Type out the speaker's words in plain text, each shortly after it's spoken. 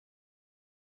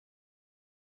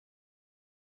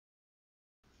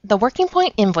The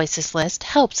WorkingPoint Invoices List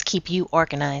helps keep you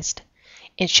organized.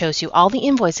 It shows you all the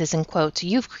invoices and quotes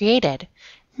you've created,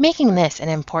 making this an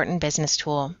important business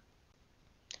tool.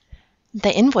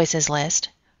 The Invoices List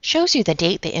shows you the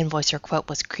date the invoice or quote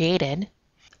was created,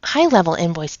 high-level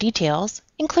invoice details,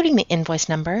 including the invoice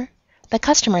number, the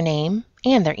customer name,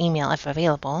 and their email if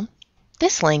available.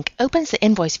 This link opens the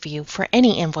invoice view for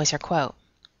any invoice or quote.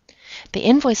 The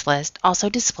invoice list also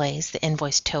displays the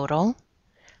invoice total,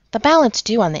 the balance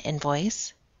due on the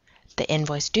invoice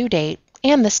due date,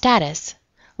 and the status,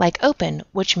 like open,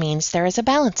 which means there is a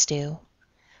balance due,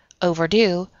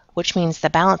 overdue, which means the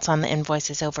balance on the invoice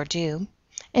is overdue,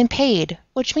 and paid,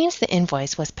 which means the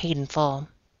invoice was paid in full.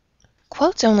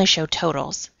 Quotes only show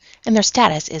totals, and their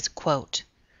status is quote.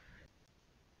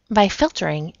 By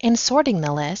filtering and sorting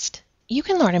the list, you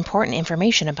can learn important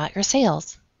information about your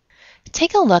sales.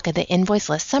 Take a look at the invoice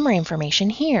list summary information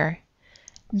here.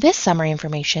 This summary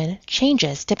information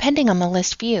changes depending on the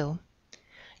list view.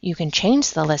 You can change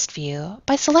the list view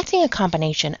by selecting a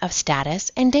combination of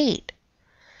status and date.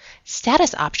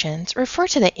 Status options refer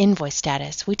to the invoice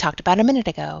status we talked about a minute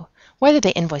ago, whether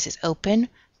the invoice is open,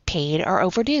 paid, or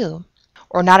overdue,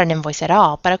 or not an invoice at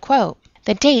all, but a quote.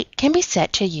 The date can be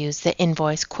set to use the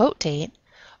invoice quote date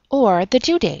or the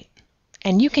due date,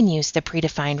 and you can use the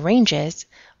predefined ranges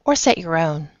or set your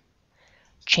own.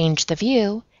 Change the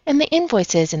view, and the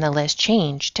invoices in the list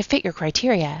change to fit your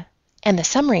criteria, and the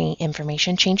summary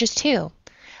information changes too.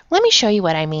 Let me show you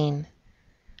what I mean.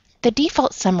 The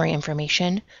default summary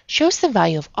information shows the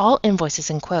value of all invoices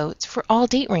and quotes for all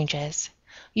date ranges.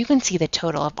 You can see the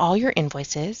total of all your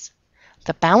invoices,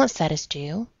 the balance that is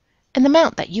due, and the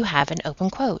amount that you have in open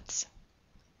quotes.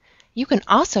 You can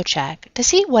also check to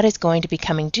see what is going to be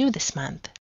coming due this month.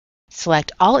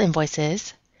 Select all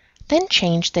invoices, then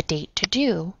change the date to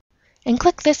due, and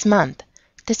click this month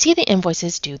to see the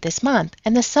invoices due this month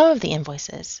and the sum of the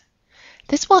invoices.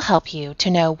 This will help you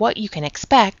to know what you can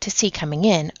expect to see coming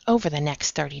in over the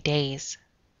next 30 days.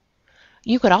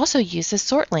 You could also use the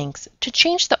sort links to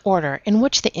change the order in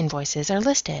which the invoices are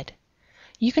listed.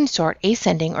 You can sort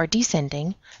ascending or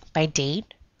descending by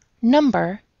date,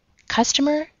 number,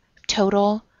 customer,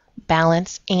 total,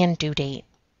 balance, and due date.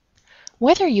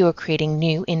 Whether you are creating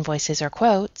new invoices or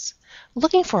quotes,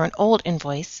 looking for an old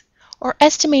invoice, or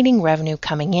estimating revenue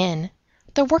coming in,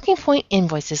 the WorkingPoint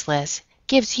Invoices List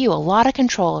gives you a lot of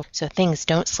control so things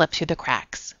don't slip through the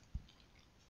cracks.